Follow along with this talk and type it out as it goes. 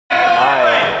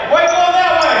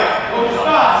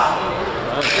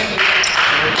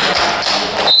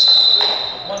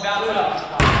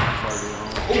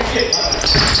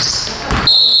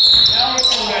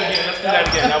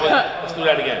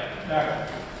that again.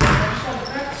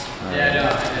 Yeah, I know.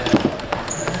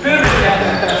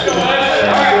 Let's go, Ed.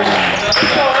 All right. Let's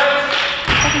go, Ed.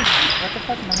 What the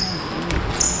fuck am I doing?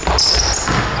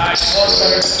 Nice.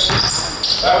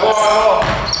 All right, ball.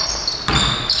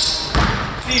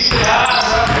 Steve, get out.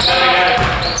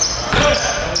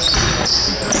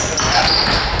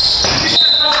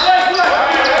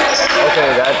 Okay,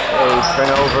 that's a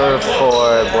turnover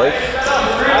for Blake.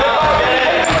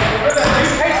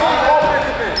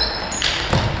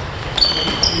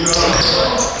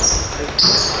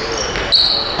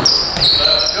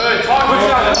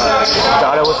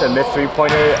 Dada with a missed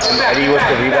three-pointer and Eddie with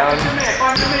the rebound.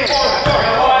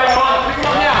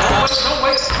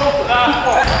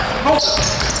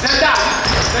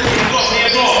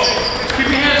 Keep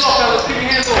your hands off, fellas. Keep your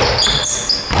hands off.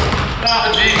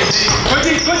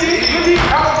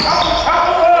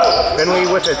 Finley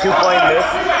with a two-point miss.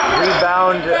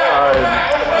 Rebound,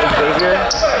 Xavier.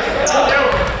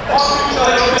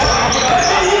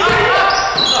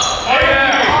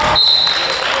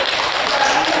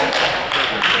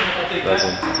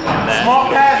 Small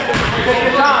pass. Take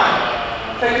your time.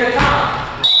 Take your time.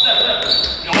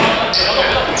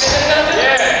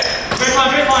 Yeah.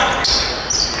 Baseline.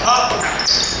 Up.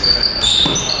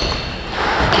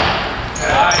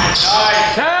 Nice.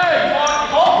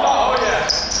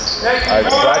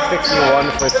 Black 61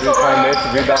 for three-point miss.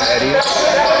 Rebound, Eddie.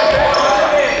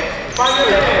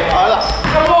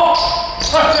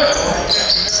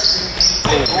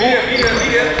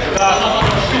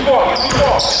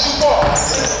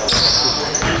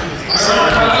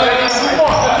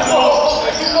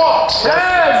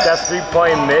 That's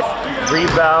three-point miss.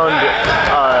 Rebound,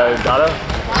 Dada.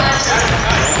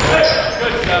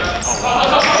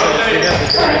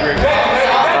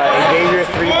 Xavier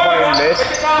three-point miss.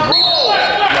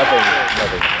 Nothing.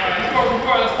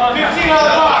 15 on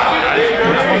the clock.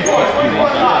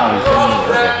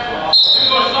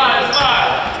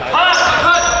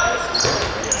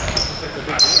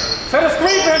 Set a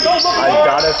screen, man. Don't look. I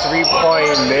got a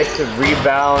three-point miss.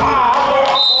 Rebound.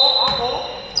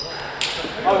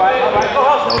 All right. Go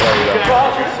hustle. There you go.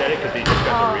 Said it because he just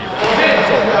got the rebound.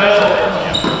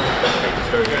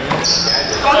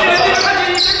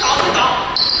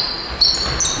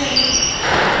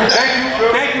 Thank you.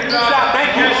 Good shot.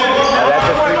 Thank you. That's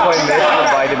a three-point miss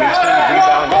by Dimitri.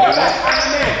 Rebound,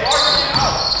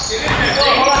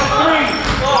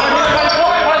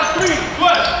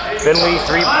 Finley,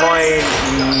 three-point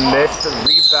miss.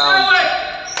 Rebound.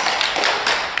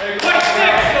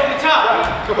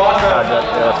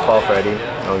 That's fall for Eddie.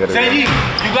 JD,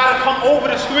 you gotta come over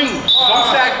the screen. Don't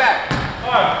sag back.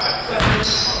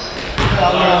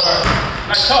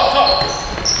 Nice talk.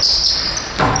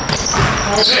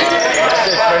 That's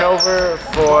a turnover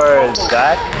for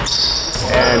Zach.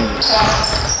 And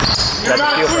that's a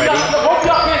steal for Eddie. Hope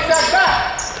y'all can't sag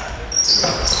back.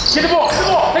 Get the ball.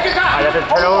 Take your time. That's a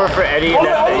turnover for Eddie. And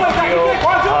that's a steal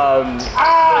for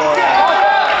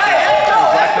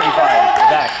Black 35.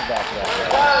 Back.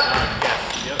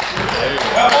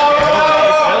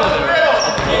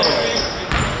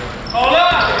 Hold on.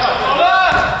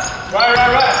 Right.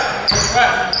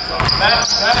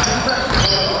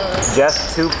 Just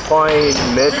two-point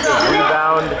miss.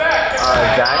 Rebound,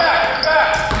 Zach.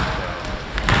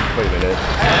 Wait a minute.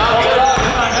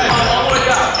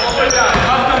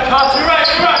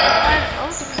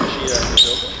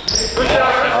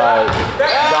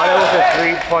 Donna with a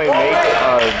three-point make.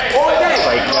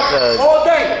 Like that's a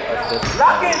assist.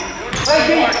 Lock in. Play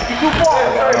deep. You too far.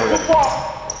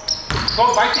 Go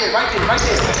right there.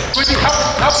 Quickly, help.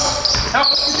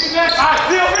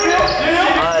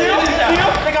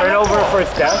 Turnover for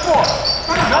Steph.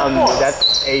 That's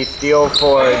a steal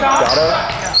for Dada.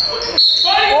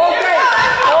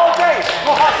 All day.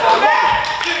 Go hustle.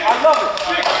 I love it.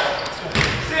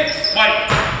 Six.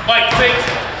 Mike, 6.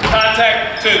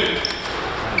 Contact 2.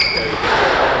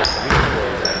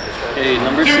 Hey,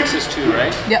 number 6 is 2,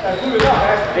 right? Yep.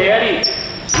 Hey, Eddie.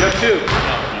 You have 2.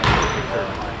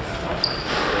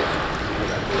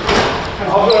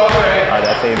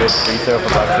 That's a missed free throw for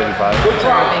Black 35. Good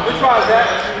try, Zach.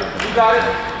 You got it.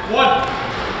 1.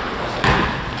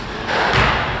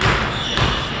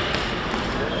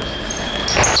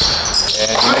 And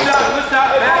he makes it. Good shot.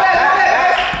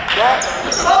 Back.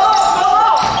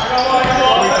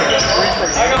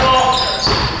 I got ball.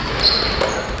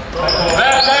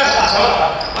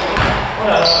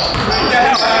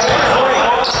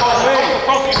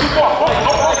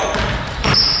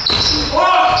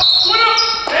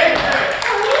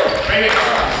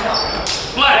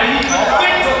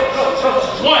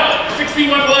 Black,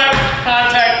 61 black,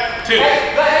 contact 2.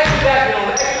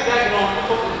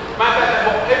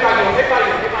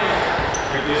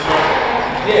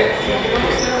 We good.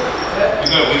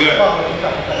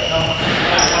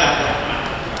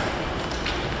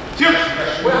 Two.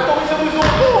 Wait, I thought we said we was on 4.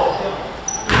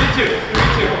 3-2.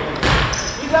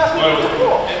 He's asking me to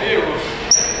 4.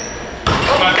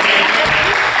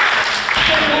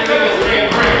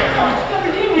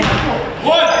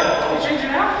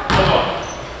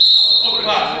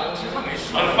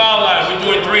 On the foul line, we're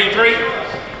doing 3 and 3.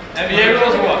 NBA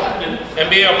rules or what?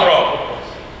 NBA or pro?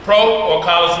 Pro or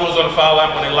college rules on the foul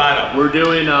line when they line up? We're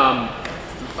doing 3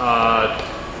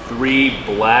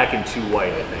 black and 2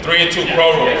 white, I think. 3 and 2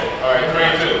 pro rules. Yeah. All right, 3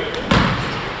 and 2.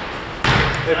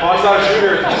 Hey, boss out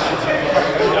shooters.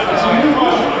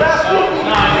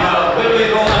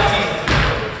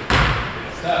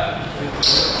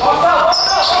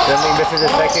 Then misses a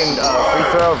second free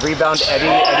throw, rebound Eddie.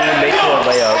 Eddie makes a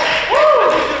layup.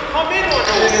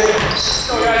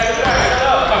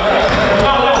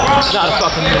 It's not a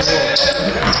fucking rule.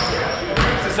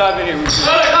 Since I've been here,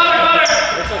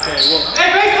 it's okay. Well, Hey,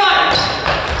 baseline!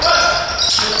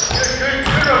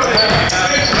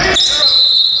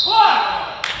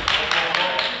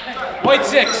 White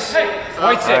 6. White 6. All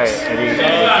right, Eddie.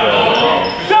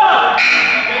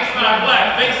 Baseline black.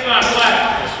 Baseline black.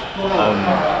 Go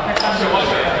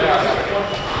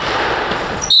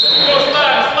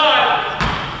slide.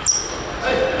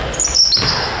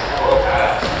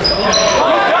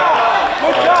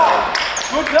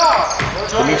 Good job.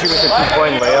 Dimitri with a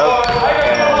 2-point layup,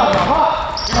 and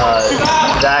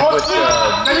Zach with the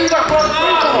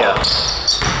yeah.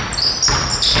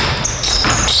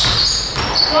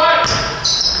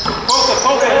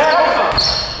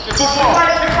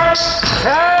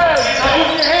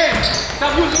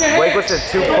 Blake with a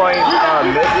 2-point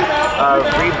miss,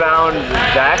 rebound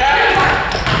Zach.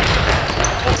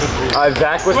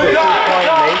 Zach with the 2-point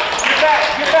make.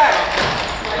 Get back.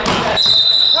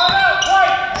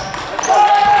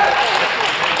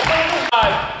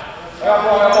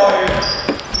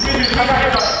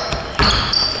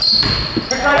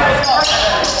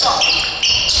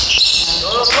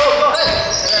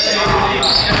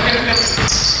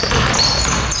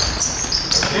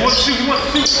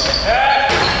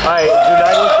 Alright,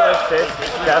 Junai with the assist.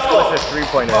 Steph with a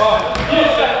 3-pointer.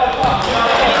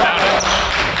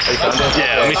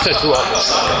 Yeah, let me set you up.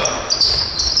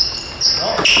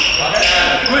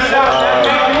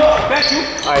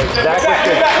 Alright, Zach with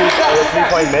the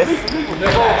 3-point miss.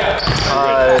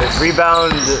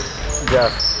 Rebound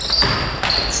Jeff.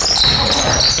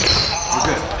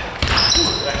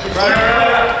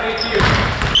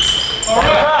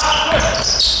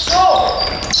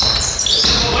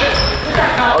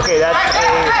 Okay, that's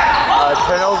a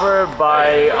turnover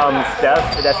by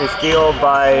Steph. That's a steal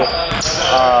by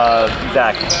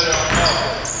Zach.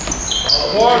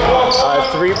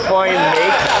 3-point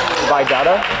make by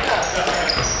Dada.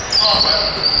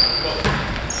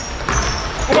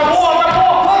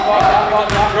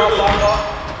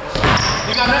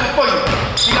 He got nothing for you.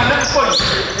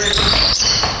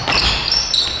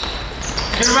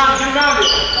 Get around it.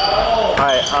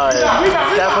 Alright,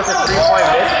 Steph with a 3-point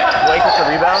miss. Blake with a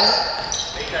rebound.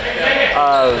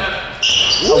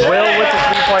 Will with a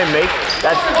 3-point make.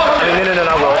 That's, no,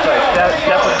 not Will. Sorry.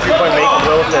 Steph with a 3-point make.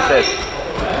 Will with the assist.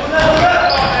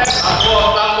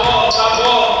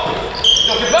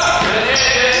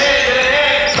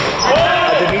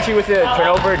 Dimitri with the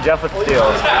turnover. Jeff with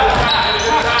steals.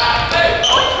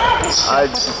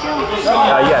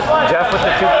 Yes, Jeff with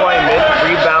the 2-point miss.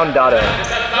 Rebound Dada.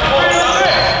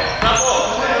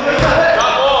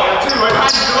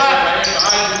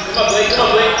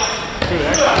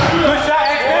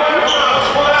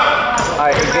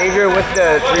 Alright, Xavier with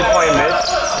the 3-point miss.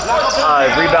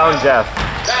 Rebound Jeff.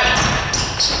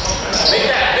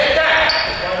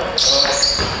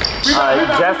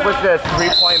 Jeff with the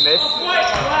 3-point miss.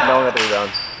 No one got the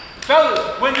rebound.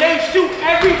 Fellas, when they shoot,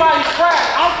 everybody's trash.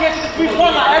 I don't care if it's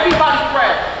 3-point line, everybody's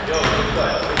trash.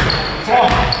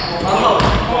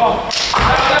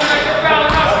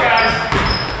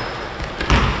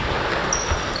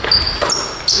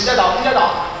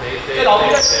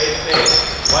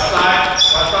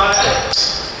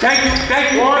 Thank you.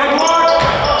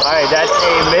 Alright, that's a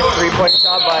missed 3-point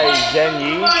shot by Jen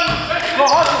Yi. Go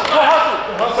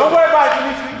hustle. Don't worry about it,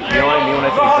 Dimitri. You know what I mean when I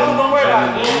say Jen? Don't worry about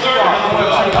it.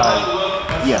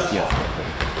 Yes.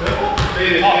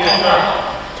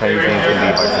 Chinese names can be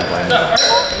hard sometimes.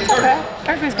 It's okay.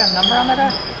 Everybody's got a number on their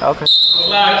back. Okay.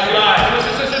 Slide.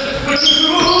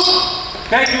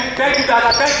 Thank you,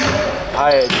 Dada. Thank you.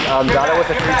 Alright, Dada with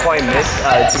a 3-point miss.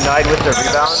 Denied with the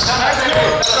rebound.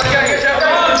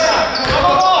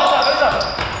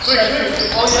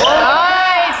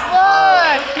 Nice,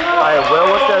 look! Alright,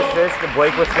 Will with the assist.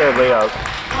 Blake with the layup.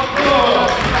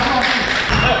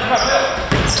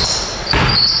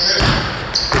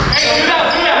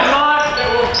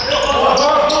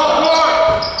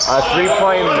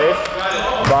 3-point miss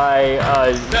by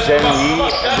Jen Yi,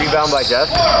 rebound by Jeff.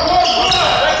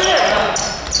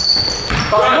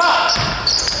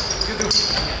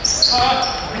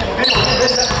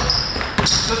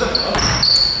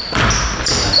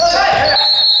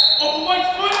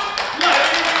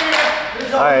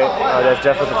 Alright, that's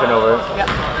Jeff with the turnover.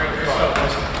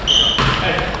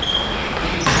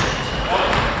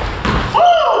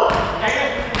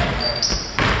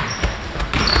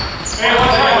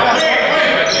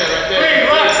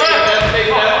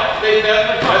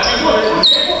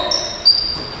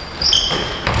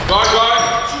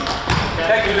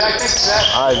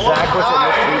 Zach with a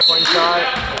missed 3-point shot.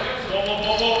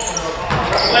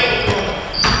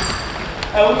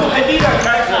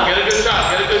 Get a good shot,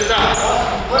 get a good shot.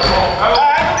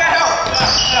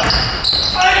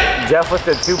 Jeff with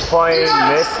the 2-point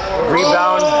miss.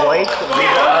 Rebound Blake. And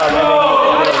then he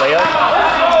did a layup.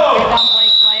 Rebound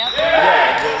Blake layup.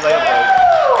 Yeah, layup Blake.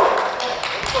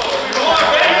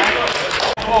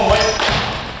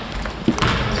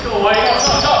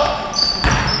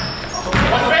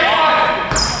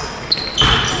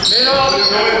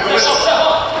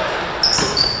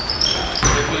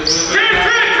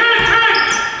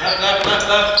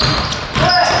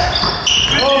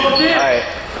 Alright.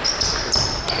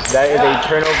 That is a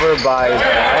turnover by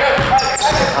Zach.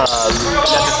 That's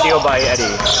a steal by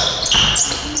Eddie.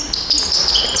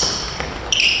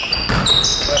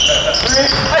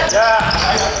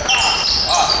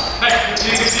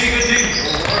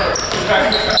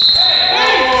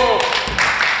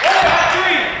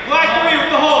 Black three with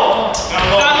the hole.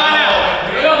 Sideline out.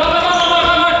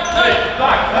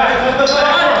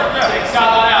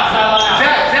 Sideline out.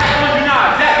 Zach on you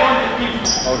now. Zach on you.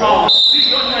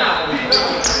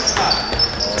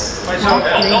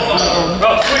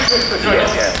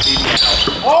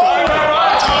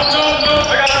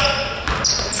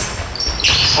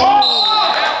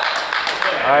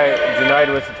 Alright, denied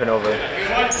with the turnover. On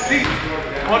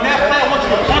that play, I want you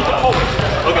to punt the post.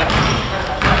 Okay.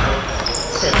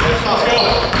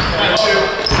 Let's go.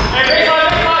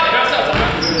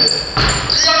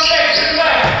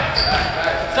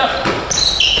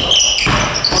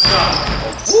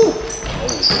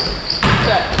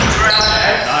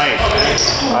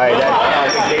 Alright,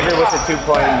 that's Xavier with the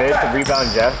 2-point miss. The rebound,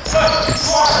 Jeff.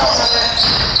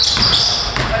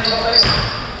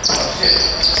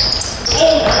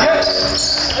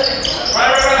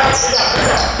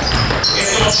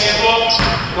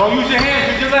 Don't use your hands,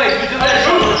 use your legs, use your legs.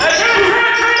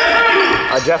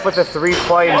 Jeff with a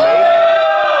 3-point make.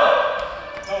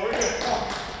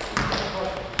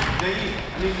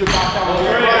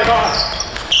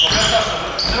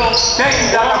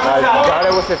 Got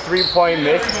it with a 3-point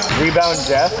miss. Rebound,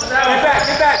 Jeff. Get back.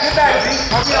 Get back.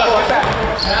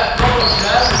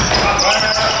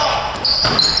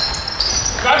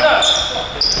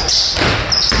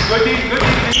 Good D.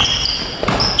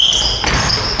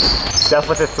 Steph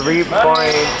with a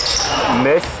 3-point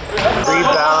miss.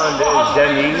 Rebound,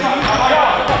 Jenny.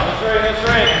 That's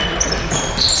right.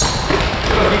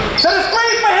 Set a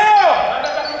screen for him!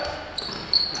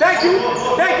 Thank you.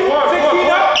 16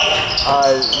 up.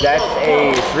 That's a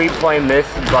 3-point miss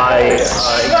by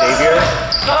Xavier.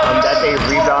 That's a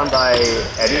rebound by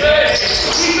Eddie.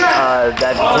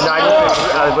 That's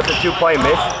denied with a 2-point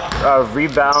miss.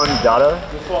 Rebound, Dada.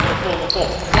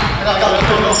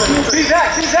 See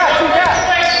that.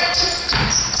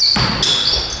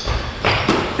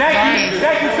 Thank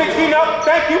you, 16 up.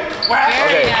 Thank you.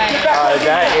 Okay,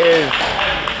 that is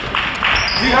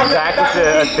Zach with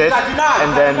the assist,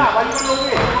 and then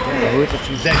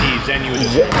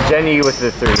Jenny with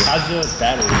the 3. How's the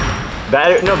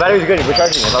battery? No, battery's good. We're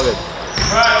charging it. It's all good.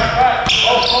 Right.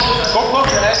 Go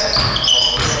closer, Ed.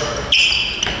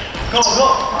 Go.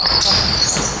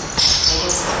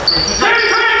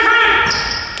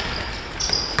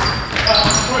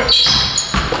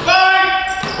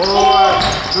 4,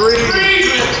 3,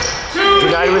 2.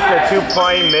 United with the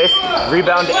 2-point miss.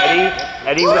 Rebound, Eddie.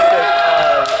 Eddie with the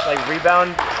rebound,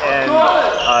 and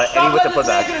Eddie with the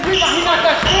putback. He's not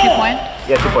that strong. 2-point?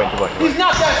 Yeah, 2-point. He's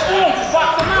not that strong. Just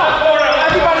box him out.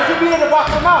 Everybody should be in to box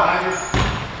him out.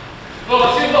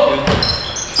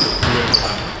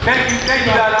 Thank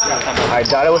you, Dada. Alright,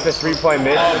 Dada with a 3-point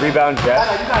miss. Rebound, Jeff.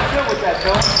 You gotta chill with that,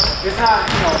 though. It's not,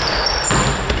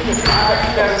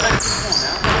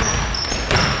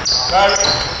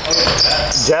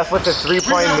 Jeff with a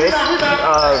 3-point miss.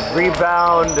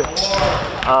 Rebound.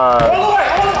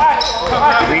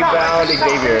 Rebound. rebound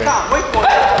Xavier. Wait for it.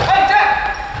 Hey,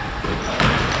 Jack!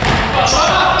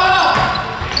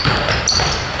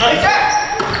 Hey, Jack!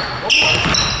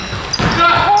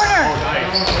 Corner.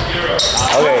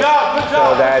 Okay, so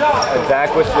that's Zach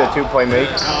with the 2-point make.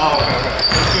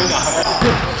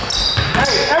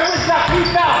 Hey, everyone's got 3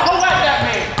 fouls. Go at that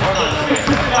man.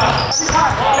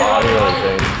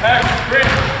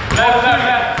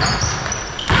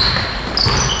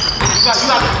 You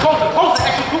got close it,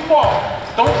 extra 2 ball.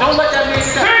 Don't let that man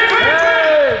get that.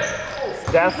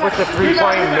 Steph with the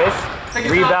 3-point miss.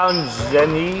 Rebound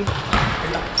Jenny.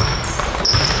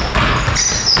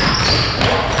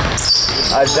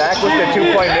 Zach with the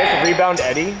 2-point miss. Rebound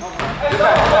Eddie.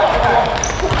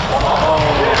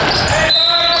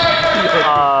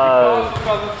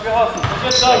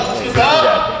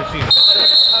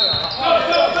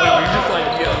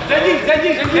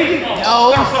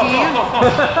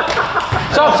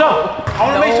 So, I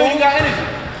want to make sure you got energy.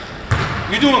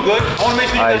 You're doing good. I want to make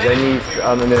sure you got energy. Jenny's,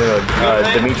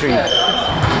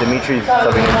 Dimitri's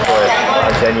subbing in for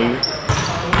Jenny.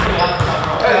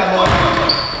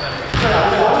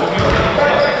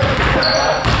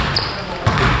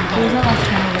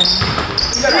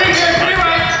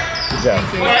 Yeah.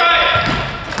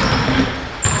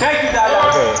 Thank you, Dada.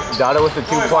 Okay, Dada with the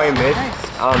 2-point miss.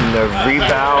 The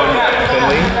rebound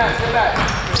Finley.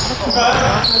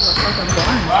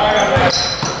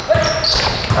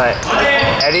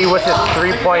 Eddie with his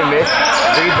 3-point miss.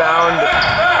 Rebound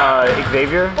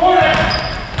Xavier.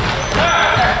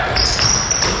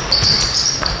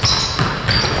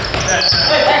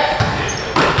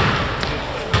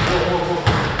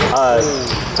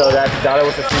 So that's Dada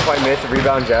with a 3-point miss.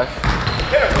 Rebound Jeff.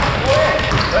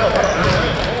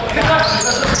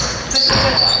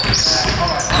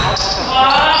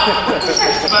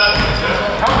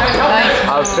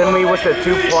 Finley with a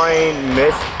 2-point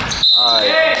miss.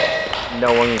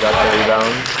 No one got the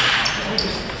rebound.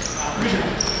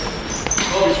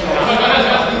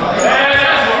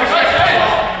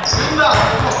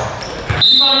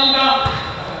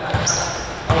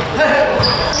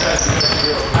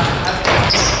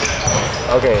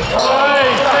 Okay,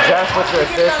 Jeff with the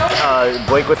assist,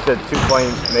 Blake with the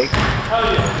 2-point make.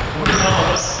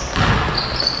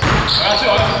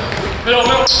 Middle.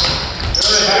 Good.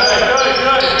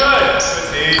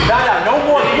 Dada, no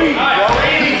more threes, bro.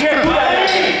 You can't do that.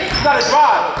 You gotta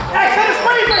drive. Hey, set a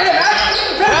screen for him, man.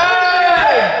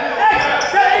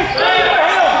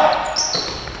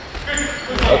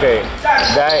 Okay,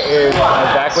 that is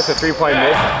Zach with a 3-point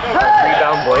miss.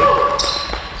 Rebound Blake.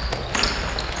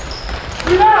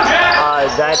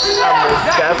 That's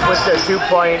Steph with the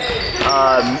 2-point,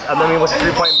 with the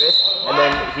 3-point miss, and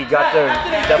then he got the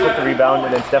Steph with the rebound,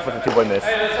 and then Steph with the 2-point miss.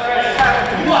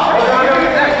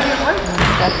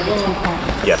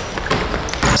 Yes.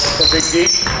 Big D.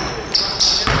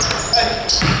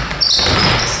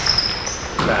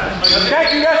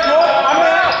 Thank you, that's good. I'm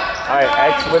out. Alright,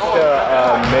 X with the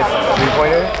miss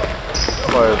 3-pointer.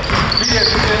 Or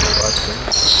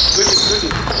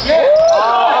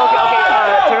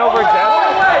turnover Jeff.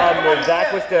 Zach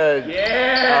with the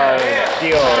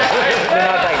steal. No,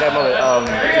 not that moment.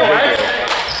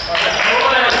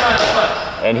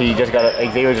 And he just got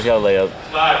Xavier just got a layup.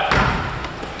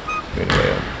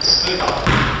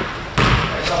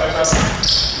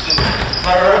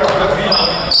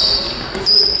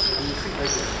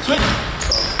 Switch.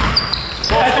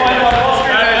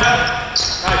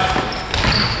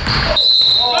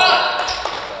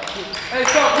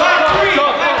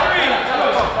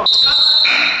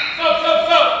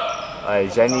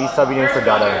 Jenny subbing in for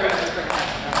Dada.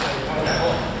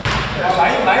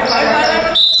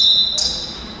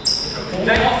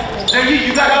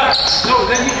 You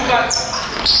got.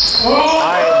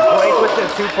 Alright, Blake with the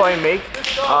 2-point make.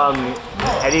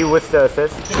 Eddie with the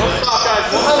assist. Stop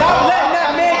letting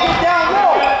that man get down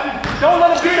low. Don't let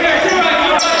him get there.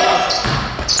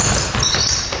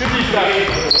 50 seconds.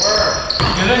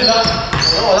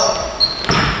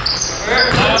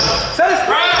 Set a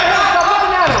screen. Stop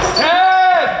looking at him. 10.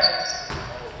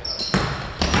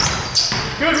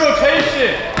 Good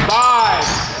rotation. 5,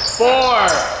 4,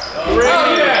 3.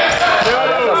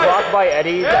 That's a block by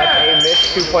Eddie. That's a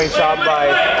missed 2-point shot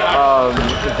by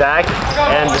Zach.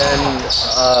 And then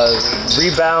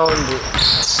rebound.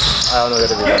 I don't know what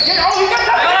the rebound. Oh, you got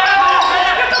that!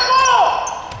 Get the ball!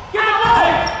 Get the ball!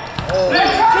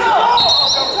 Let's go!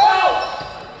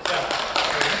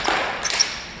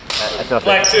 That's not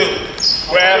Black 2.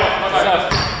 Grab.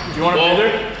 Do you want a breather?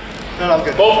 No, I'm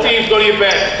good. Both teams go to your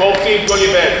bench.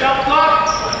 Stop clock.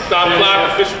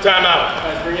 Official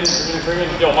timeout. Bring in.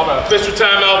 Yo, my bad. Official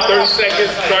timeout. 30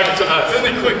 seconds. Starting to us.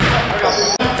 Really quick.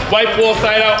 White ball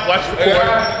side out, watch the court.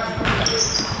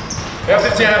 Have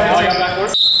 15, have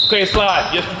 15. Okay,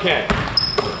 slide. Yes, you can.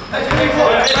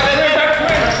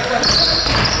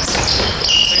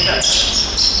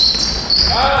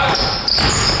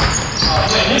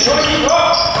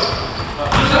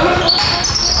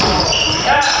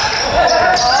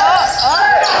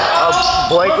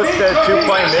 Blake with the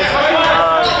 2-point miss.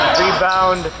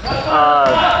 Rebound,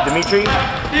 Dimitri.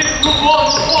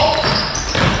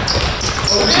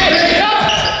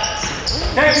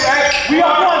 Thank you, X. We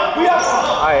are one. We are one.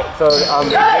 Alright, so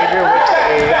Xavier with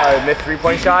a missed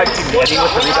 3-point shot. Eddie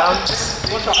with the rebound.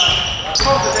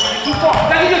 Too far.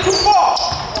 Thank you, too far.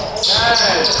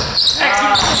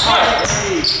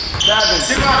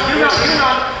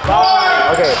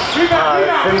 Okay,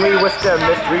 Finley with the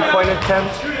missed 3-point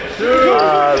attempt.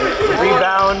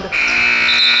 Rebound.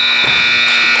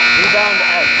 Rebound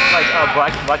at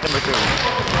like black number 3.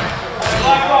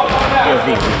 Yeah, V.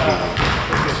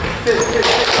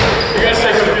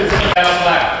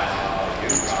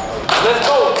 Let's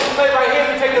go. You play right here,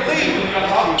 we take the lead.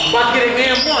 About to get it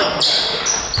man one.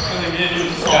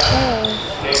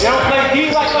 They don't play D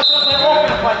like us, they don't play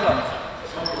offense like us.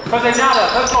 Because they're not us.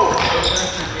 Let's go.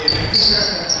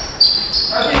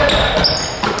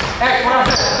 X, what I'm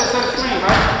saying, let's set the screen,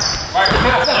 right? Right.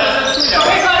 Set the screen.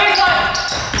 Baseline.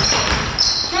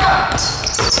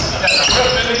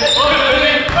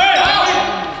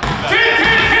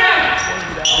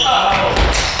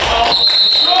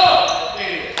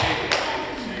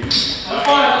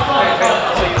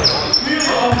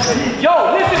 Yo,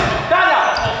 listen, Dada,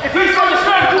 if he's from the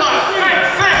strength, do it.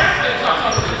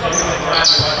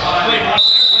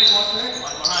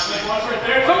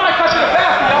 Somebody cut to the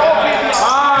basket, y'all.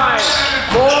 5,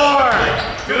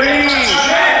 4, 3,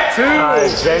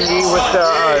 2. Jenny with the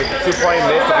 2-point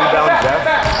miss, rebound Jeff.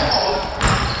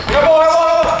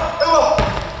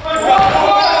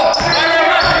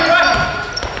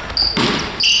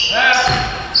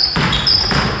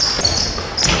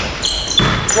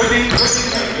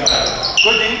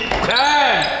 Good D. 10.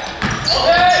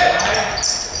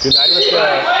 United with the...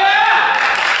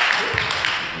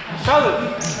 Fellas,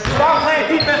 stop playing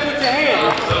defense with your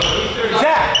hands.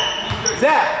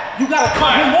 Zach, you gotta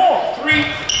cut him off. 3,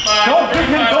 5, Don't give it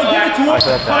to him. Cut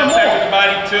him Contact with the off.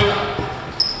 body,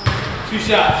 2. 2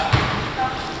 shots.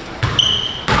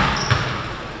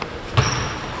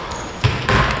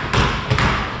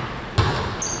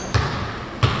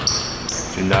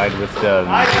 United with the...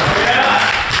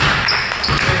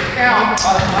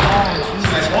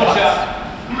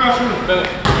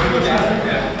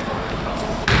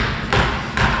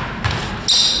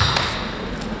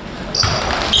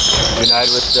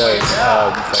 United with the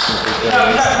second free throw.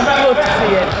 Love to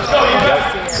see it. Yep,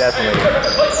 definitely.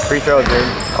 Free throws are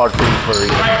called free for a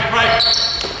reason.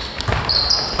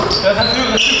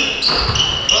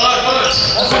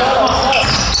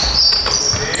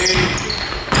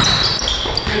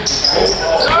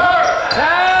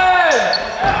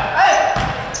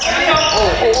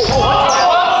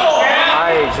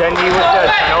 Jenny with the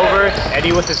turnover,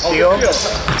 Eddie with the steal.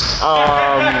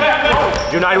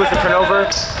 United with the turnover,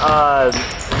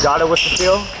 Dada with the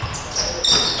steal.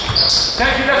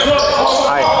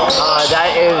 Alright, that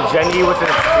is Jenny with a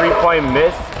 3-point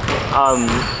miss,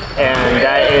 and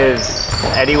that is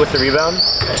Eddie with the rebound.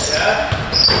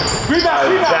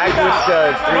 Zach with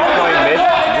the 3-point miss,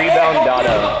 rebound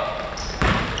Dada.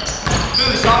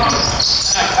 Zach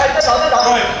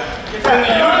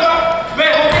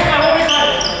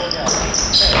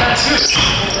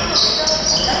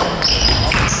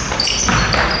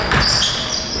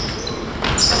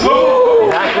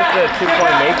with the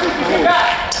 2-point make.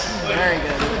 Very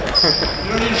good.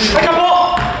 Take a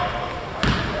ball.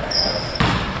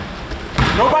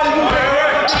 Nobody move it.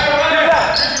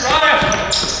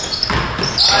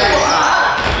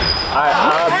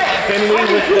 Finley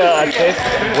with the assist,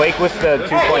 Blake with the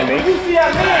 2-point make. If you see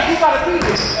that man, you gotta beat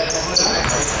it.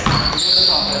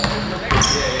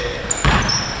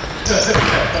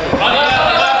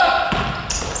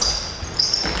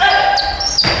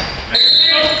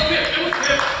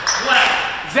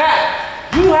 Zach,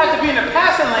 you have to be in the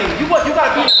passing lane. You gotta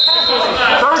be in the passing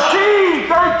lane.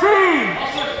 13!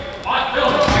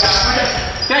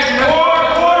 Thank you,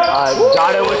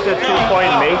 Dada with the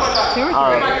 2-point make.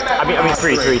 I mean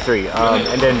 3.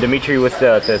 And then Dimitri with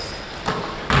the assist.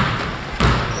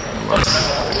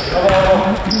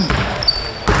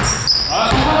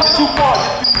 Too far.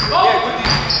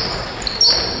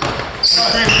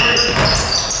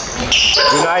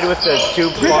 United with the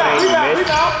 2-point miss.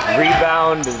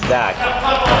 Rebound Zach.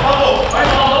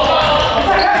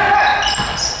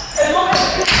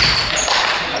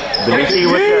 Dimitri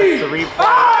with the 3-point.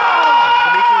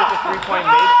 Dimitri with the 3-point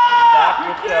make. Zach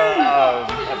with the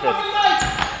assist.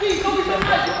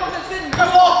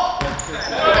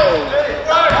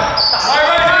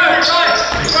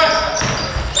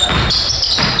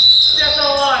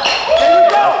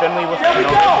 Finley with the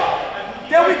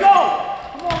There we go.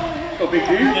 Go big D.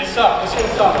 Let's get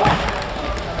it up.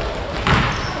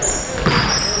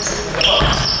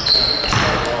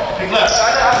 Big left.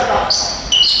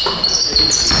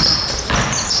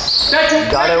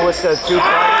 Dada with the 2-point make.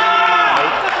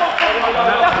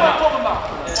 That's what I'm talking about.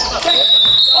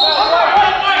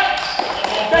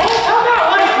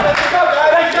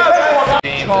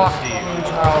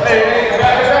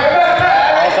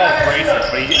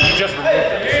 But you just removed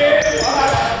it.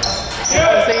 I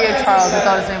was thinking of Charles. I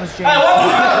thought his name was James. I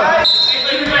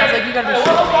was like, you gotta be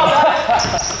shitting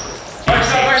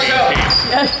me.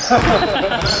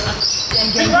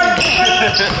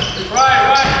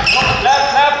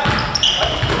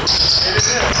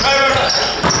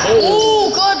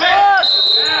 Ooh, good look!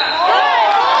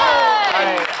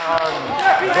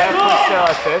 Zach with the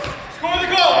assist.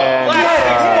 And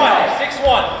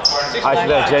I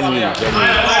should have Jenny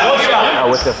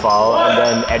with the foul, and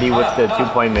then Eddie with the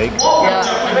 2-point make. Yeah.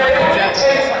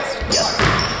 Yes.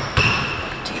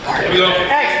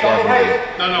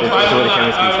 No, 5 on the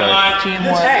line, 5 on the line.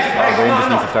 Teamwork. Brain just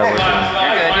needs to start working.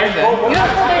 You're good. You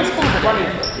have 4 days school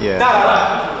today. Yeah.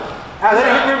 Let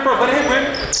it hit rim first. Let it hit rim.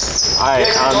 Alright,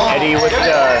 Eddie with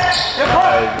the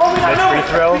mid free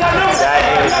throw. That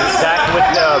is Zach with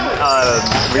the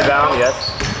rebound, yes.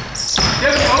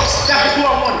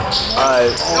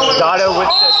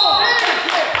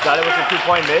 Dada with the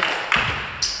 2-point miss.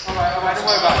 Alright, don't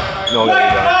worry about it. No, there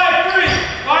you go.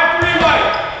 5-3, buddy.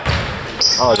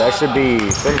 Oh, that should be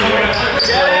Finley, right?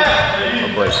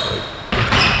 Oh, Blake.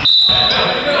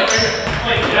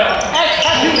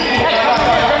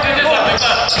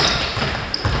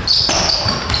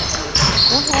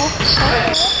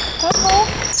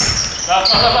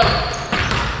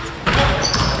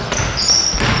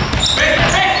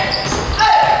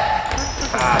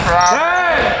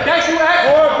 Thank you, X.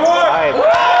 Alright.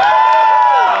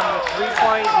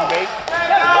 3-point make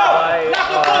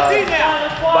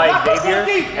by Xavier,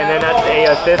 and then that's a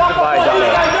assist by Dada.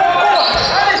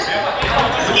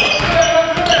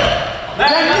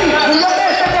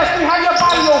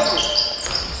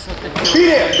 Be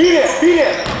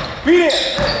there.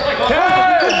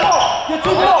 You're too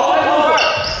low.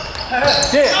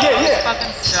 Yeah.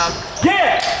 Fucking stuck.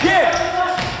 Yeah.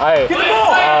 Alright. Get the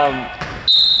ball.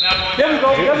 There we go.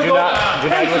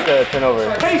 Junai with the turnover.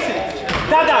 Patience.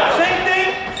 Dada,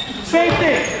 same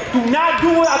thing. Do not do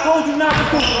what I told you not to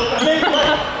do. Same thing.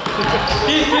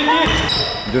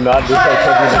 Do not do that.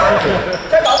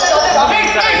 Don't do what I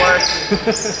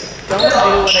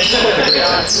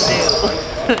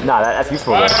do. Nah, that's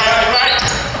useful though.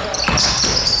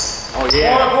 Oh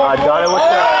yeah. Dada with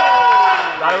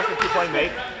the 2-point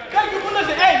make.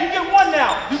 Listen, hey, you get one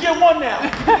now. You do one. That's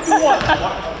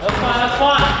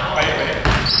fine.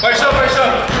 Face up.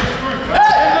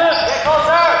 Hey! Get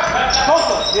closer.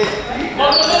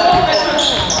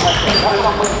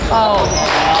 Oh.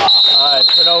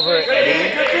 Turnover,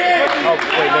 Eddie. Oh,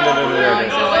 wait, no.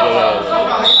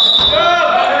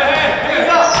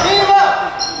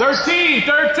 13.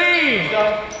 Here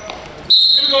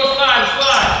we go, slide.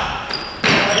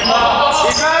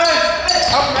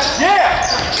 Yeah.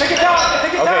 Take it down.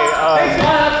 Okay,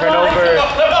 turnover,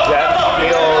 Jeff,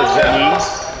 Gil, Zenny.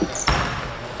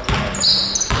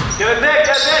 Give it Nick.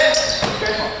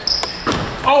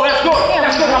 Oh, that's good.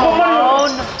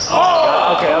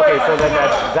 Okay, so then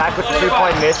that's Zach with the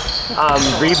 3-point miss.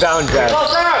 Rebound, Jeff.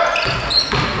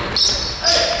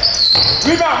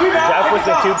 Rebound. Jeff with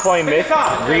the 2-point miss.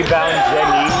 Rebound,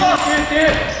 Jenny.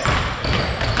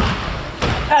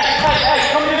 Hey,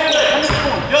 come in this way.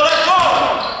 Yo, let's go.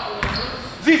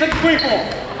 Z, take the screen for him.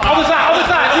 Other side. Let's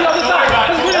go to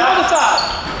the other side.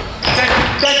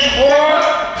 Thank you, boy.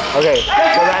 Okay,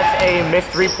 so that's a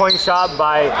missed 3-point shot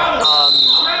by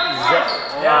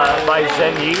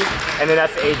Zenyi, and then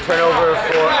that's a turnover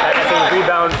that's a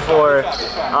rebound for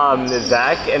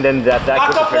Zach, and then Zach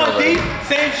with the turnover.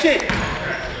 Same shit.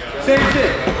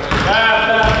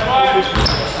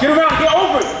 Get around, get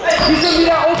over it. He's gonna be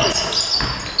that open.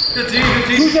 Good team.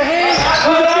 Use your hands,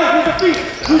 use your feet.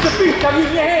 Stop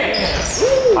using your hands.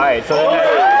 Alright, so then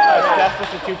that's Steph with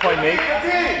the 2-point make.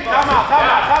 Time out.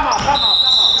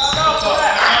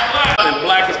 And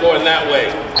black is going that way.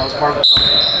 That was part of it.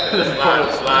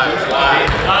 Slide.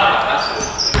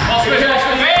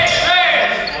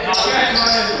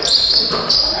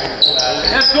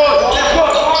 That's good.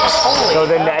 That's good. So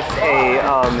then that's a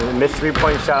missed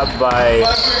 3-point shot by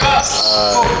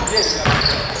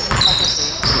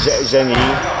Zheng Yi,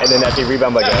 and then that's a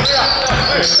rebound by Jeff.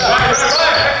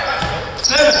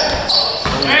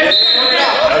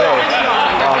 Okay,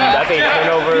 that's a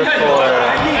turnover for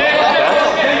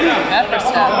Jeff or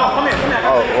Steph?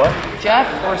 Oh, what? Jeff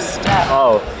or Steph?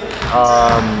 Oh,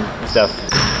 Steph.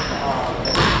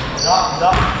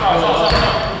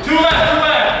 2 left.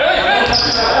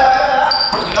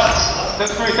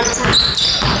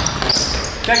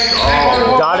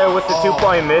 Dada with the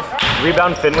 2-point miss.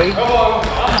 Rebound Finley.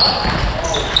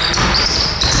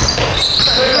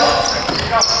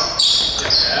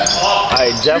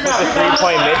 Alright, Jeff with the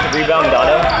 3-point miss. Rebound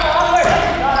Dada.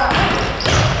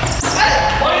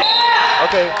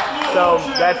 Okay, so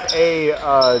that's a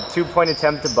 2-point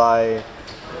attempt by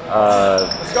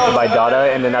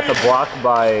Dada, and then that's a block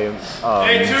by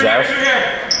Jeff.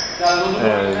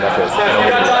 And that's it.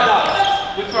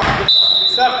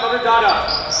 Steph, cover Dada.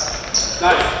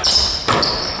 Nice.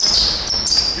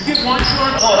 You get one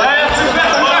short. Oh, that's his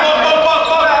best.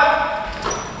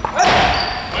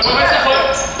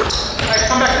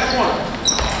 Come back to this one.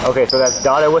 Okay, so that's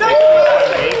Dada with a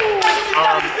 3-point make.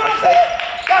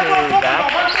 Assist to back.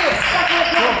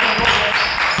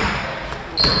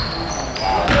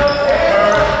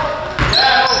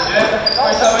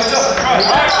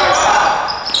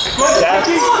 Steph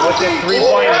with a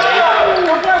 3-point make.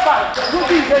 Don't worry about it. Good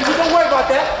defense. You don't worry about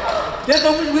that.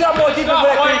 We got more defense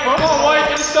where that came from. Come on, White.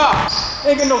 Get a stop.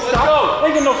 Ain't get no stop.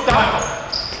 Ain't get no stop.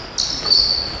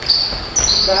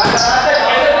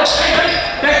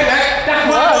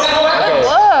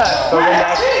 So then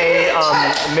that's a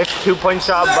missed 2-point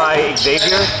shot by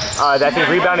Xavier. That's a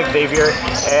rebound Xavier,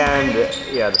 and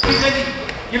yeah.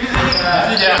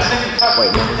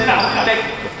 Wait.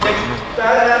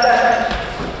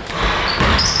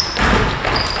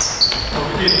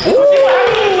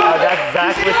 That's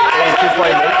Zach with a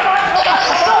 2-point miss.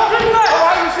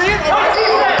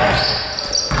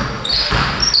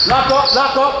 Lock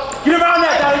up. Get around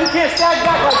that, Dada. You can't sag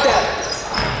back like that.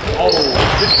 Oh,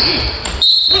 good deep.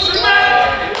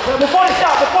 Before the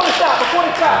shot.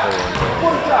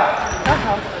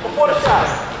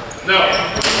 No.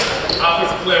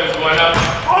 Offensive player was going out.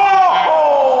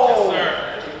 Oh! Yes, sir.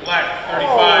 Black,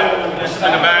 35. This is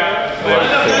in the back. 35.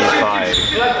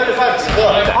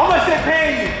 How much they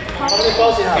paying you?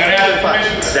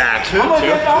 Zach. How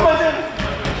much?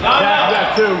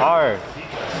 Zach, 2. Hard.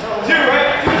 2,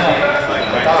 right?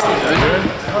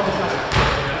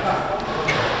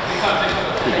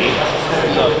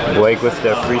 Blake with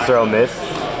the free throw miss.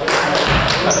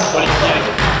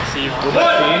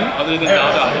 Other than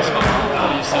how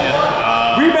do you see it?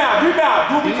 Rebound.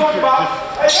 Do what we talking about.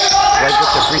 Blake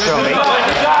with the free throw make.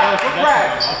 Good job. Good grab.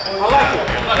 I like it.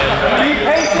 Be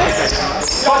patient,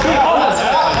 but be humble.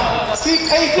 Be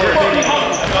patient, but be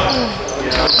humble.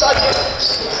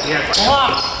 Come on.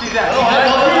 See that.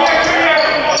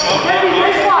 Baby,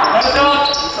 baseline.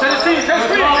 Send the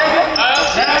screen.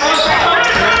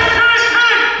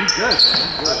 He's good.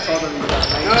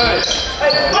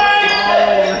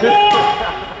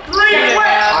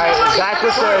 Alright, Zach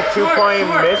with the 2-point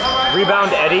miss.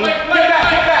 Rebound Eddie. Get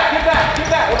back.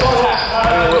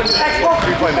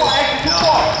 3-point miss.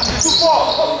 Too far.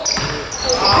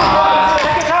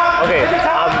 Okay,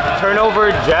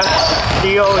 turnover Jeff,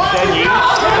 steal Zheng Yi.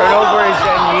 Turnover is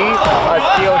Zheng Yi,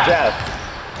 steal Jeff.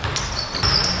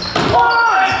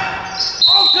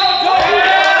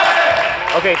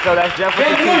 Okay, so that's Jeff with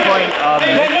the 2-point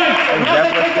miss, and Jeff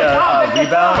with the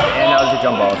rebound, and that was a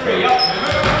jump ball. So.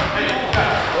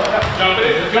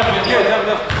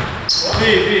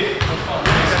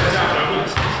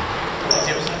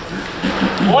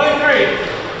 One and 3.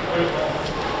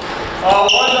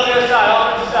 One's on the other side,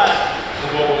 offensive side.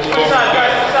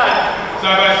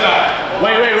 Side by side.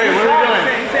 Wait, what are we doing?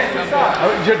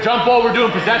 Jump ball, we're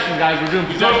doing possession, guys. We're doing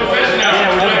possession. Yeah,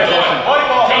 we're doing possession.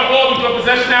 Jump ball, we're doing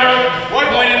possession arrow. One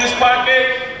point in this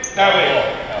pocket. That way.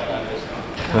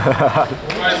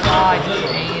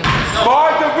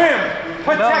 Guard the rim.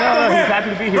 Protect the rim. He's happy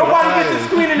to be here. Nobody gets the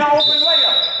screen in the open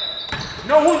layup.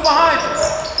 Know who's behind you.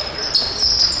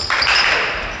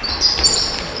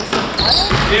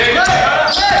 Yeah, good.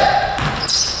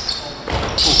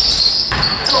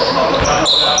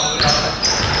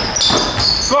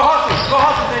 Go hustle,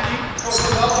 Zenji.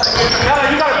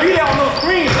 You gotta be there on those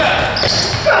screens.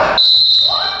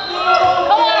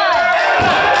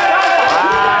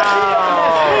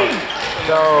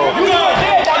 So,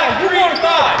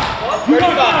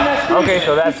 Okay,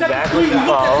 so that's Zach with the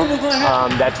foul.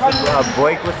 That's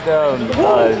Blake with the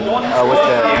M1,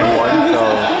 so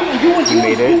he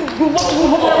made it.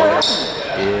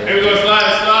 Here we go,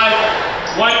 slide.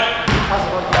 One.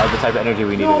 That was the type of energy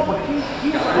we needed.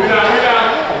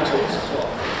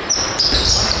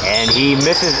 And he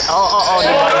misses. Oh, he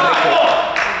missed it.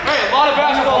 Hey, a lot of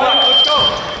basketball left. Let's go.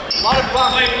 A lot of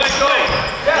basketball. Let's go.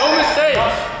 No mistakes.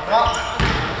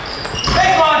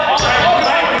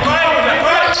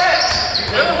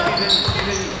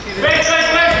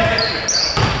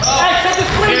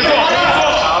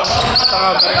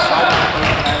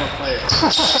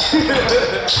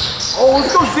 Oh,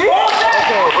 let's go, Z!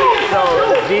 Okay, so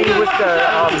Z with the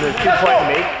 2-point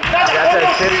make. That's an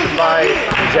assist by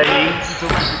Jenny.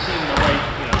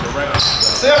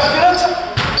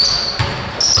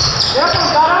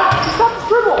 Stop the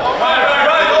dribble. Right.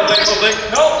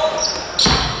 Nope.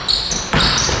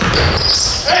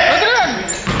 Hey, look at him.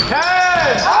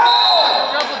 10.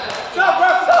 Stop.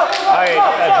 Alright,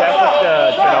 Jeff with the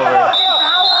turnover.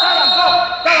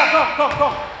 Go.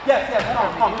 Yes,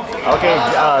 come. Okay,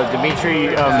 Dimitri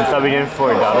subbing in for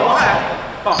Donald.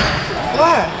 Talk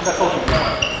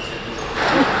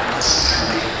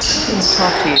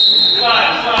to you.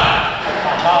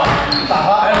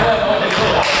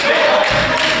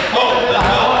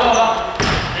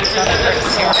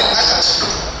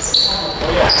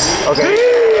 Okay,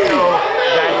 so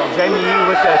that's Jenny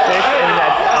with the assist, and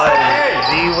that's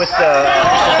Z with the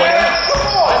winner.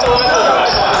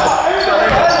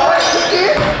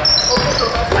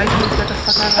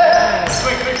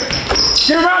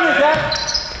 Get around this, Zach.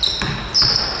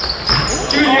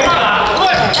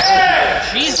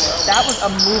 Jeez, that was a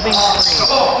moving screen.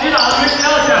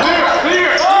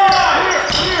 Clear.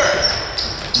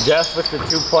 Jeff with the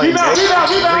 2-point Rebound.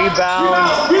 Rebound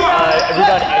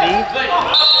Eddie.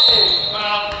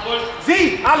 Z,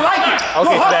 I like it.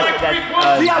 Okay, so that's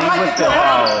Z with the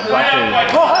watching.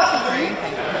 Go hustle, Z.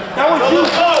 That was you.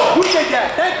 You did that.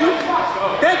 Thank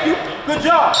you. Good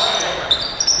job.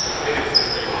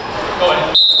 Go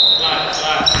ahead.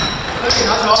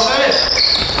 Slide.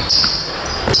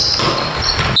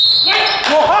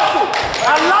 Go hustle. I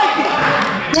like it.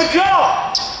 Good job.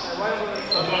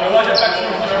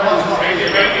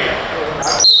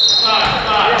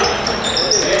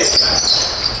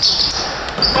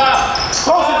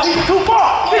 Closer, take it too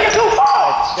far.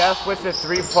 Jeff with the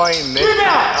 3-point miss.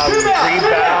 Rebound. Take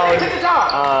your time.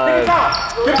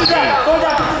 Give it to Zach. Go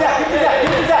down.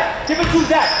 Give it to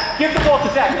Zach. Give the ball to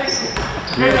Zach.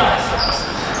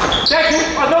 Thank you.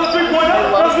 Another 3-pointer.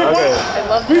 Okay.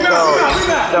 Rebound.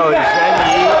 So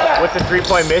Jenny with the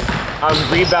 3-point miss.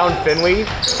 Rebound Finley.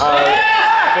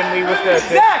 Finley with the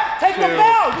assist. Zach, take the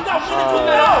foul. You got 2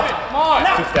 fouls. Come on.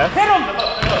 To Steph. Hit him.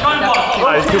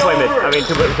 It's 2-point miss. I mean,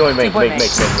 2-point make.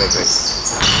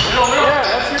 Yeah,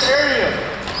 that's your area.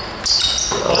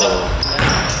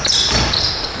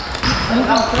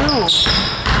 Moving through.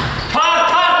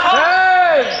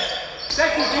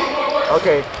 Thank you, Z.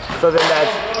 Okay, so then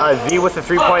that's Z with the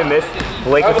 3-point miss.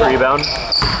 Blake with the rebound.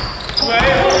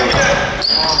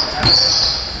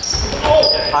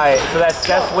 Alright, so that's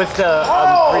Steph with the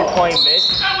 3-point miss.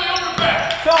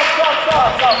 Stop.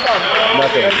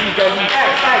 Nothing.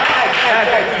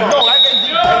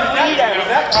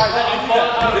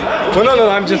 No,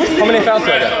 I'm just, how many fouls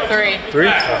do I got? 3. 3?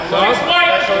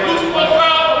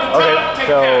 Okay,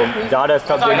 so Dada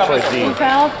subbed in for Z. Who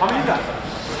fouled?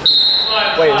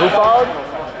 Wait, who fouled?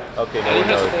 Okay, no one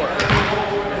knows.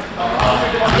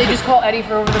 They just call Eddie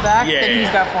for over the back? Yeah. Then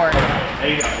he's got 4.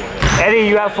 Eddie,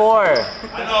 you have 4.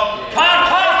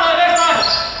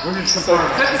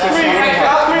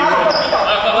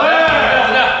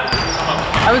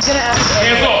 I was gonna ask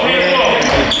Eddie.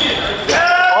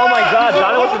 Oh my God,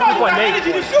 Dada with the 2-point make. You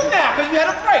can shoot now because we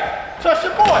had a break. Trust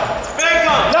your boy.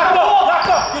 Lock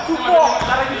up. You're too far.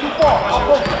 You're too far.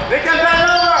 They can bend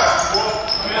over.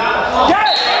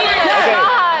 Yes.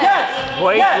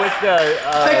 Blake with the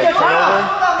Take your turnover.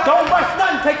 time. Don't rush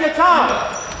nothing. Take your time.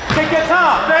 Thank him,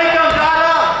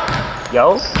 Dada.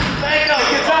 Yo? Take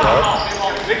your time.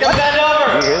 We can bend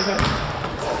over. You hear him?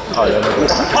 Oh, yeah.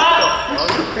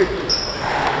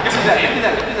 Give me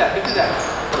that.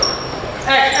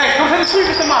 Hey, come take a sweep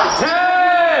with somebody. 10!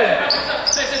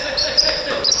 Take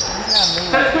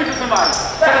a sweep with somebody.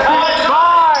 5,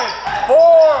 4,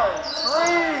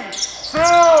 3, 2,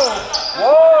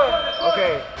 1.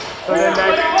 Okay, so then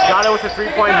that's Dada with a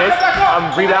 3-point miss.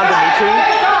 Rebound Dimitri.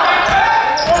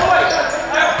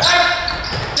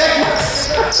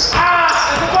 That's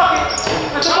a bucket.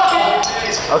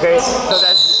 Okay, so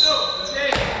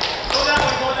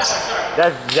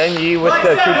that's Zenyi with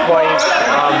the 2-point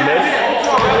miss.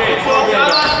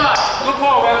 Good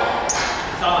call, man.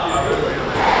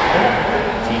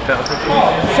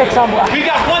 6 on black. We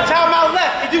got 1 timeout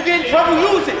left. If you get in trouble,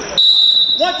 use it.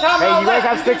 1 timeout left. Hey, you guys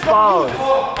have 6 fouls.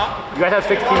 You guys have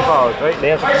 16 fouls, right? They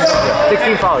have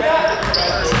 16 fouls.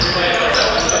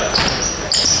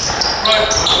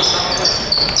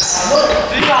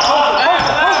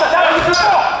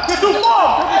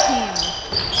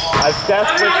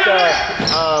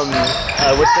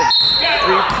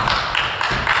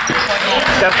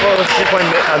 Steph with the 3-point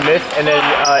miss, and then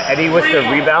Eddie with the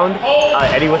rebound,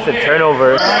 Eddie with the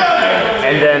turnover,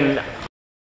 and then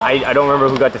I don't remember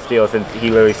who got the steal since he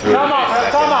literally threw it. Time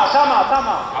out.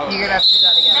 You're gonna have to do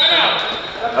that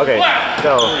again. Okay,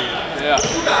 so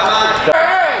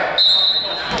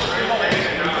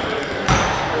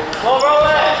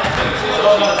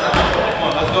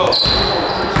Let's go.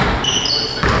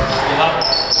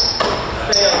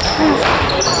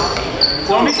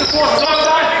 Don't meet the force, no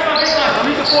shot. Don't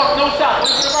meet the force, no shot. Look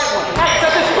for the right one. Hey,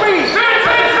 set the screen.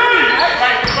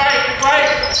 Right.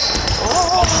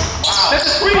 Set the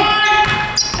screen. 5,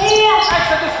 4, hey,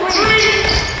 set the screen.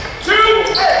 3,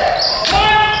 2,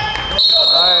 1.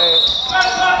 alright.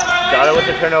 Got it with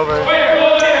the turnover. I'll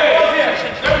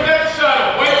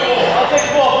take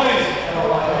the ball, please.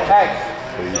 Hey,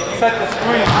 set the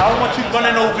screen. I don't want you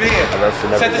running over there.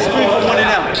 Set the screen for one of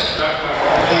them.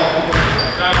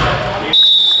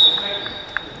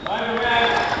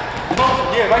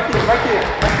 Yeah, right there.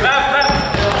 Left.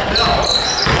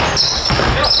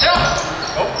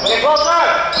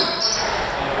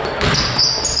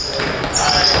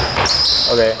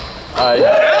 Okay.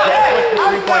 Jeff with the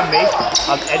 3-point make.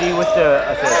 Eddie with the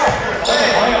assist.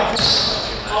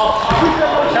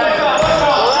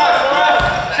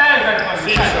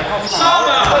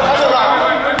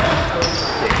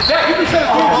 Jack, you can set a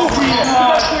screen for you.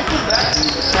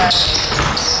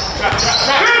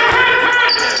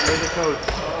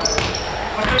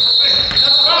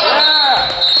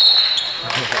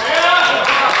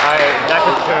 Alright, that's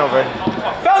a turnover.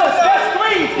 Fellas, set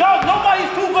screens. Y'all,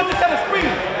 nobody's too good to set a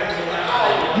screen.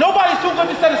 Nobody's too good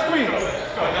to set a screen.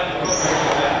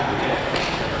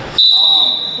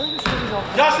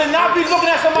 Y'all should not be looking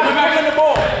at somebody passing the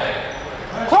ball.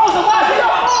 Close the line.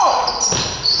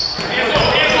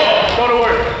 Go to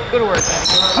work.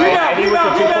 Eddie with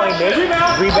the 2-point miss.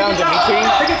 Rebound Dimitri.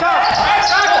 Take your time.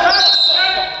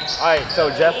 Alright, so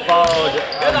Jeff fouled.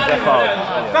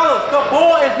 Fellas, the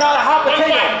ball is not a hot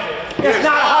potato. It's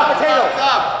not a hot potato.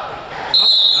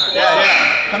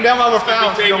 Yeah. Come down while we're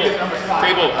fouled. Table,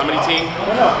 how many teams?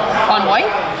 On white?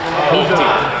 Both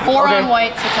teams. 4 on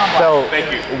white, 6 on black. So,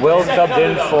 Thank you. Will subbed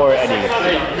in for Eddie.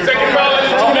 Second foul in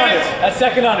 2 minutes. That's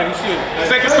second under. You shoot.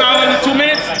 Second foul in 2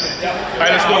 minutes. All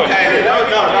right, let's do it.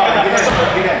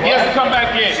 He has to come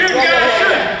back in. Shoot, guys,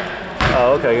 shoot.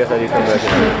 Oh, okay, I guess I need to come back in.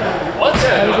 I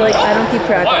was like, I don't keep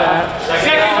track of that.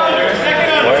 Second under.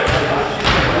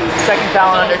 Second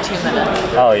foul in under 2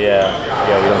 minutes. Oh, yeah.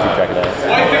 Yeah, we don't keep track of that.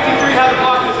 153 had a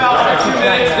block the foul for 2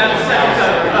 minutes. Then the second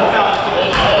foul.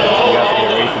 You have to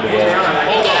get ready for the game.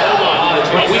 Hold on.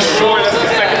 Are we sure that's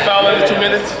the second foul in 2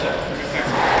 minutes?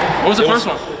 What was the first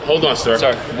one? Hold on, sir.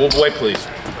 Sorry. Wait, please.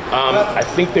 I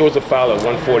think there was a foul at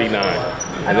 149,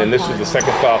 and then this was the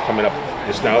second foul coming up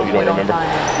just now. You don't remember?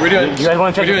 We're doing, You guys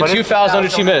want to check the we're doing footage? 2 fouls under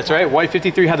 2 minutes, right? White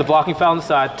 53 had the blocking foul on the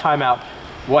side, timeout.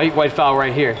 White foul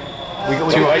right here.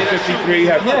 Two White 53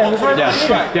 have.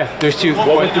 Yeah, there's 2.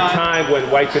 What was the time when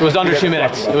White 53? It was under 2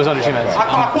 minutes. It was under 2 minutes.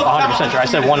 I'm 100% sure. I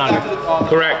said 1 under.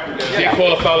 Correct. They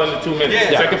call a foul in the 2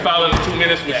 minutes. Yeah. Second foul in the 2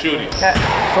 minutes was shooting.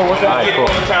 So what's that? They call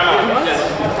a timeout.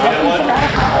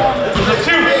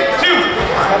 Two.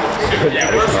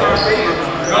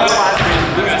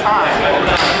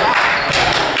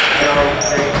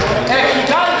 Hey, you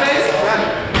got it, baby.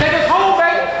 Take us home,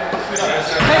 baby.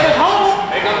 Take us home.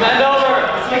 Bend over.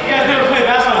 You guys never play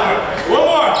basketball. One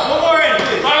more in,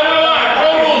 please. Find the line.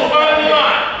 Pro rules. Find the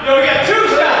line. Yo, we got 2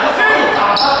 shots.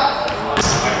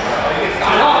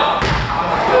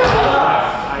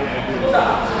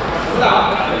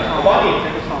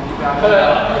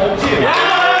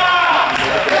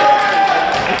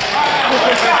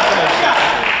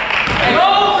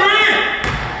 3.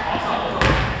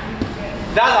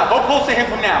 Zaza, go close to him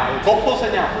from now. Go closer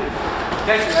now, please.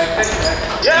 Thank you,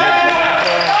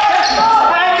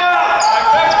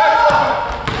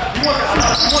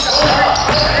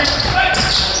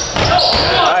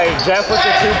 Alright, Jeff with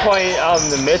the 2-point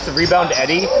miss, rebound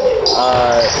Eddie.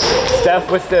 Steph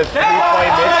with the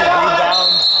 3-point miss, rebound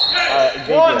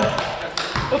Xavier.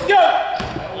 Let's go.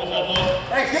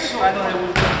 Hey, give us one.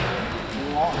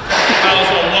 Fouls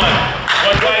on 1.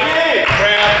 One white.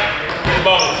 Grab.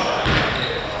 Bonus.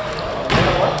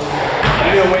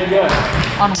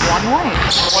 On one way?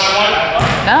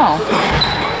 1-1. No.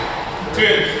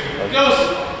 Two. Goes.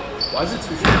 Why is it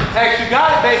too short? Hey, you got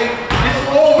it, baby. This is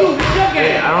all you. This is your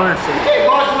game. I don't understand. You can't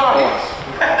guard tomorrow.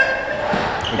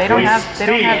 They don't have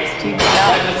Steve.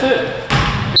 That's it.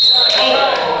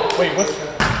 Wait, what's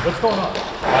going on?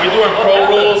 We're doing pro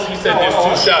rules. He said there's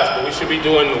 2 shots, but we should be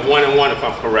doing 1-1 if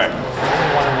I'm correct.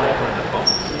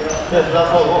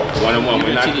 1-1.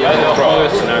 We're not doing the pro.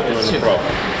 We're not doing the pro.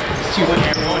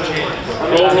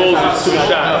 Pro rules is 2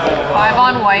 shots. 5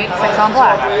 on white, 6 on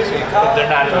black.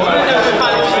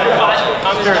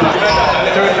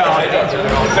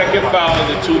 Second foul in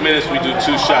the 2 minutes, we do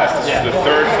 2 shots. This is the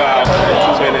 3rd foul in the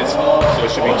 2 minutes, so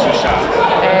it should be 2 shots.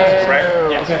 Correct?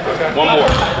 One more.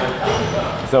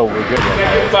 So we're good.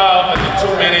 Second foul in the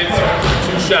 2 minutes,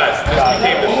 2 shots. This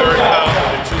became the 3rd foul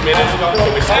in the 2 minutes, so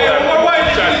we still have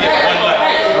 2 shots, get 1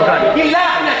 left. He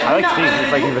laughing at you. I like Steve.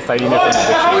 It's like he's reciting it from the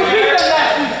How he did that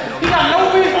last week? He got no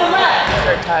reason to laugh.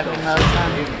 Third time in those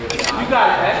time. You got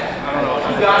it, man.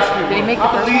 You got it. Did he make the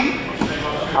first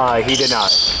one? He did not.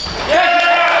 Yeah.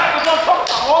 That's what I'm talking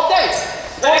about. All day.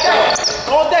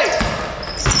 All day.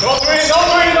 No three. No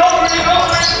three.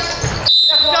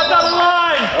 Step down the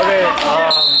line. Okay,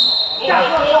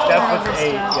 Steph was 8.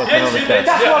 Yeah, turnover Steph.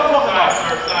 That's what I'm talking about.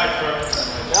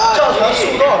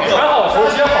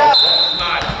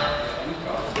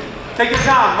 Take your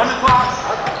time. Run the clock.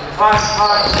 All right.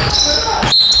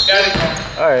 Got it.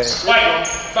 Alright. White.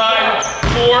 5,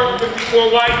 4, 54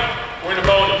 white. We're in the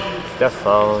bonus. Steph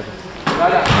fouled. No,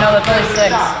 that's only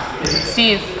 6.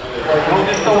 Steve.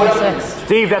 Only 6.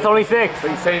 Steve, that's only 6. But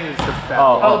he's saying it's the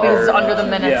foul. Oh, because it's under the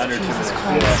minutes. Yeah, under Jesus 2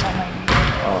 Christ. minutes.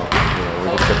 Oh my Yeah,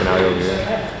 we're just tripping out over here.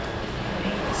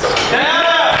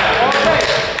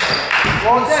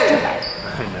 All day.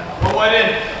 One white in.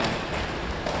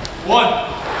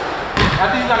 1. I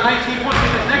think you got 19 points in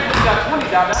this next one. You got 20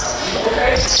 down there.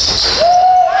 Okay.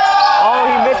 Oh,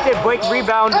 he missed it. Blake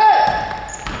rebound.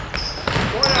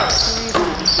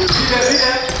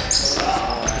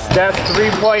 Steph's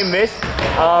 3-point miss.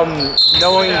 No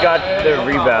one got the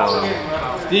rebound.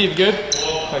 Steve, good?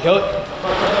 Can I kill it?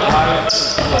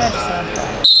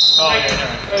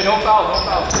 Hey, don't foul.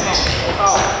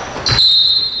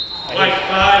 White.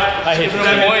 5. I hit 7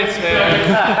 points,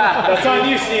 man. That's on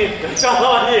you, Steve. That's all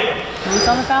on you. Who's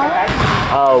on the foul?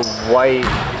 White.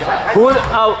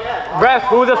 Ref,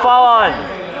 who's the foul on?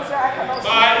 5,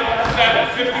 7,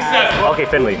 57. Okay,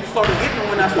 Finley. Started hitting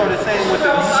when I started saying what the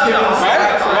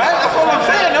right? That's all I'm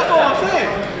saying.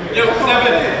 Yo, 7,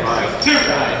 2.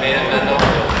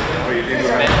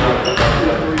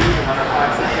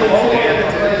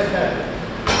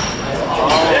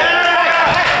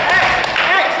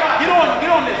 Get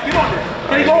on this.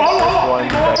 Can he go? Hold on. Can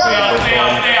he go up? Stay on.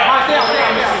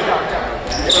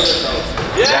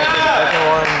 Second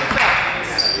one.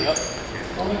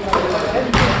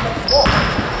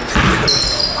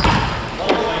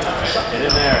 Get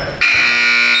in there.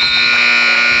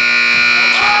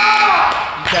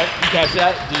 You catch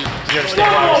that? Do you understand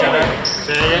why I was saying that?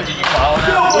 Say it again? Did you follow that?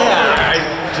 Yeah. I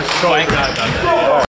just blanked out about that.